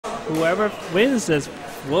whoever wins this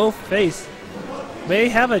will may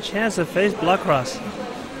have a chance to face Bloodcross.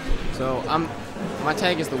 So my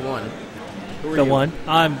tag is the 1. Who are The you? 1.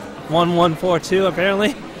 I'm 1142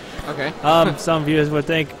 apparently. Okay. Some viewers would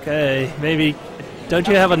think, hey, maybe don't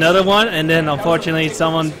you have another one? And then unfortunately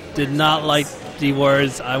someone did not like the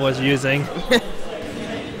words I was using.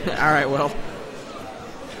 Alright, well.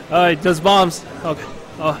 Alright, those bombs. Okay.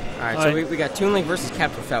 Oh, Alright, so we got Toon Link versus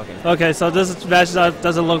Captain Falcon. okay, so this match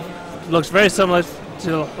looks very similar to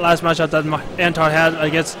the last matchup that Ntarps had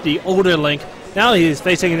against the older Link. Now he's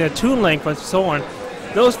facing the Toon Link with XORN.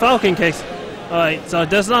 Those Falcon kicks. Alright, so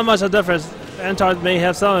there's not much of a difference. Ntarps may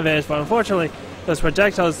have some advantage, but unfortunately those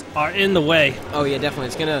projectiles are in the way. Oh yeah, definitely.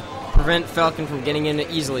 It's gonna prevent Falcon from getting in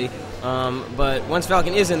easily. But once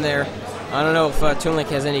Falcon is in there, I don't know if Toon Link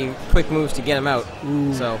has any quick moves to get him out.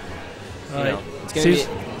 Ooh. So, you know, it's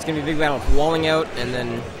gonna be a big battle of walling out and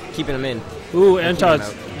then keeping him in. Ooh,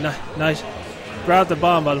 Ntarps, nice. Grabbed the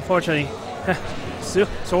bomb, but unfortunately,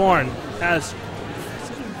 XORN has.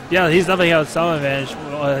 Yeah, he's definitely got some advantage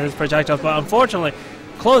with his projectiles, but unfortunately,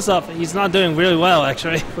 close up, he's not doing really well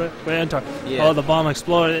actually with Ntarps. Yeah. Oh, the bomb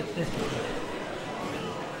exploded.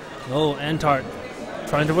 Oh, Ntarps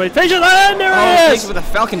trying to wait patiently, and there he Takes is! it with a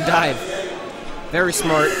Falcon dive. Very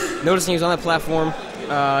smart. Noticing he was on that platform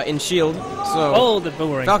in shield. So Oh, the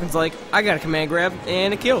boomerang. Falcon's like, I got a command grab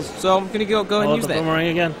and it kills. So I'm gonna go ahead and use the that. boomerang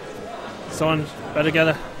again. Someone better get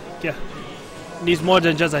a. Yeah. Needs more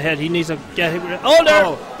than just a hit. He needs to get hit. Oh, there!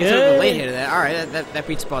 Oh, gets a late hit of that. Alright, that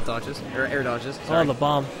beats spot dodges. Or air dodges. Sorry. Oh, the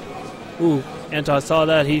bomb. Ooh, Ntarps saw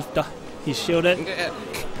that. He shielded.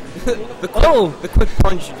 the quick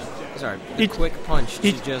punch. Sorry, the quick punch.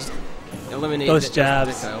 He just eliminated those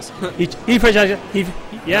jabs. projectiles. he projected.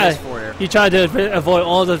 Nice forward air. He tried to avoid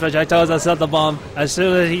all the projectiles and set the bomb. As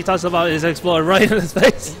soon as he touched the bomb, it exploded right in his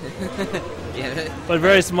face. Yeah, but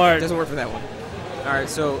very smart. Doesn't work for that one. Alright,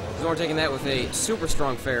 so XORN taking that with a super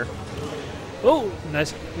strong fair. Oh,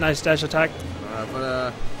 nice dash attack.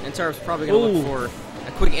 But Ntarps probably going to look for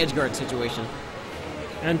a quick edge guard situation.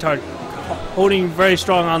 Ntarps holding very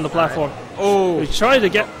strong on the platform. Right. Oh! He's trying to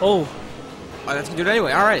get. Oh, that's going to do it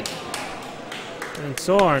anyway. Alright. And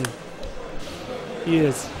XORN. He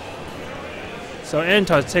is. So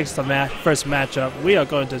Ntarps takes the first matchup. We are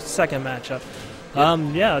going to the second matchup.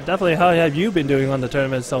 Yep. Yeah, definitely. How have you been doing on the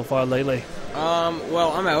tournament so far lately?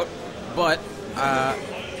 Well, I'm out, but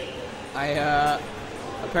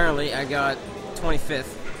apparently I got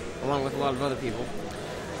 25th, along with a lot of other people.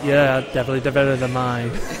 Yeah, definitely better than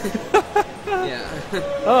mine. Yeah.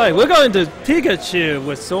 All right, we're going to Pikachu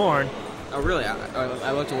with XORN. Oh, really?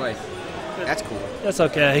 I looked away. That's cool. That's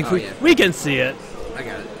okay. Oh, yeah. We can see it. I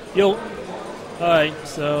got it. All right,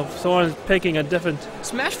 so XORN's picking a different.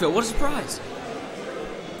 Smashville, what a surprise!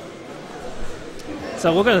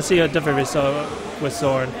 So we're gonna see a different result with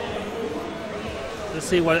XORN. Let's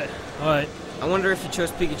see what. All right. I wonder if he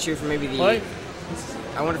chose Pikachu for maybe the. What?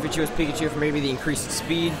 I wonder if he chose Pikachu for maybe the increased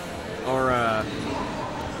speed, or I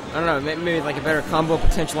don't know, maybe like a better combo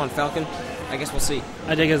potential on Falcon. I guess we'll see.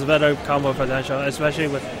 I think it's a better combo potential, especially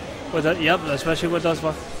especially with those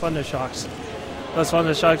Thunder Shocks. Those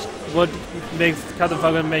Thunder Shocks would make Captain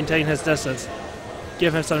Falcon maintain his distance.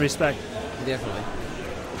 Give him some respect. Definitely.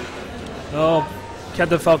 Oh,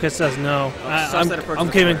 Captain Falcon says no. I'm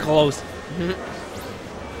keeping close.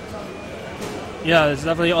 Yeah, it's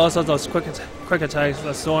definitely also those quick attacks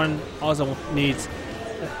that XORN also needs.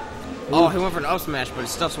 Oh, he went for an up smash, but it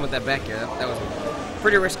stuffs him with that back air. That was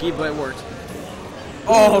pretty risky, but it worked.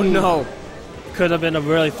 Oh no! Could have been a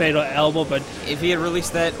really fatal elbow, but if he had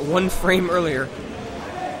released that 1 frame earlier.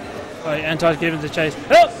 Alright, Ntarps gave him the chase.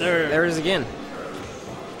 Oh, there it is again.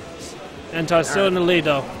 Ntarps still in the lead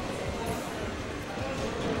though.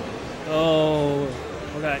 Oh,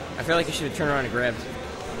 okay. I feel like he should have turned around and grabbed.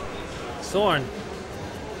 XORN.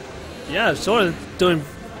 Yeah, XORN is doing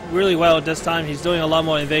really well this time. He's doing a lot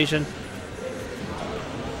more evasion.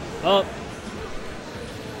 Oh.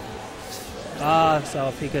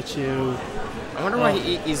 So Pikachu. I wonder why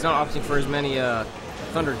he's not opting for as many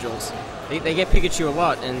Thunder Jolts. They get Pikachu a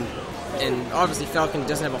lot, and obviously Falcon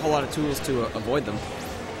doesn't have a whole lot of tools to avoid them.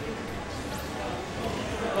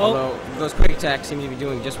 Although those quick attacks seem to be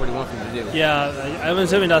doing just what he wants them to do. Yeah, I'm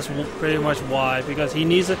assuming that's pretty much why, because he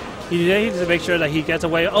needs to make sure that he gets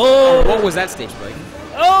away. Oh! What was that stage break?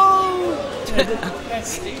 Oh!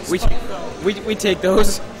 we take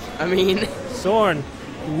those. I mean, XORN.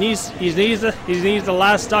 He needs the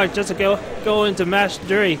last stock just to go into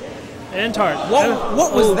Mastery. Ntarps.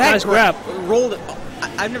 What was that? Nice grab. Rolled.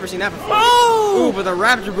 I've never seen that before. Oh! Ooh, but the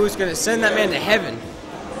Raptor Boost gonna send that man to heaven.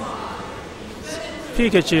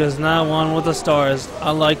 Pikachu is not one with the stars,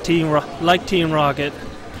 unlike Team Rocket.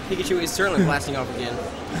 Pikachu is certainly blasting off again.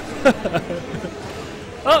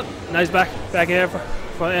 Oh, nice back air for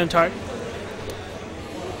Ntarps.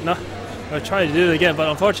 No, I'll try to do it again, but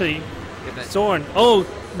unfortunately, XORN. Oh,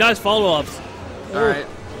 nice follow-ups. All right.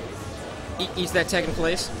 Eats that tech in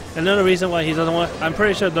place. Another reason why he doesn't want. I'm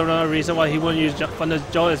pretty sure another reason why he wouldn't use Thunder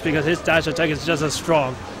Jolt is because his dash attack is just as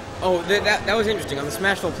strong. Oh, that was interesting. On the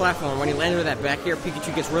Smashville platform, when he landed with that back air,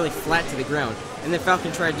 Pikachu gets really flat to the ground. And then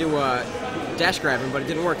Falcon tried to dash grab him, but it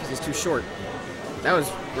didn't work because he's too short. That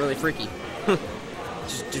was really freaky.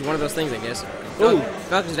 just one of those things, I guess.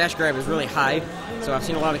 Falcon's dash grab is really high, so I've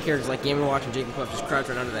seen a lot of characters like Game & Watch and Jake and Puff just crouch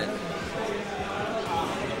right under that.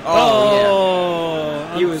 Oh,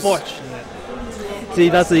 yeah. He was unfortunate. See,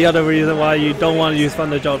 that's the other reason why you don't want to use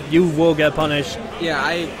Thunder Jolt. You will get punished. Yeah,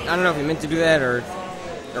 I don't know if he meant to do that or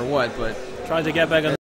what, but try to get back on.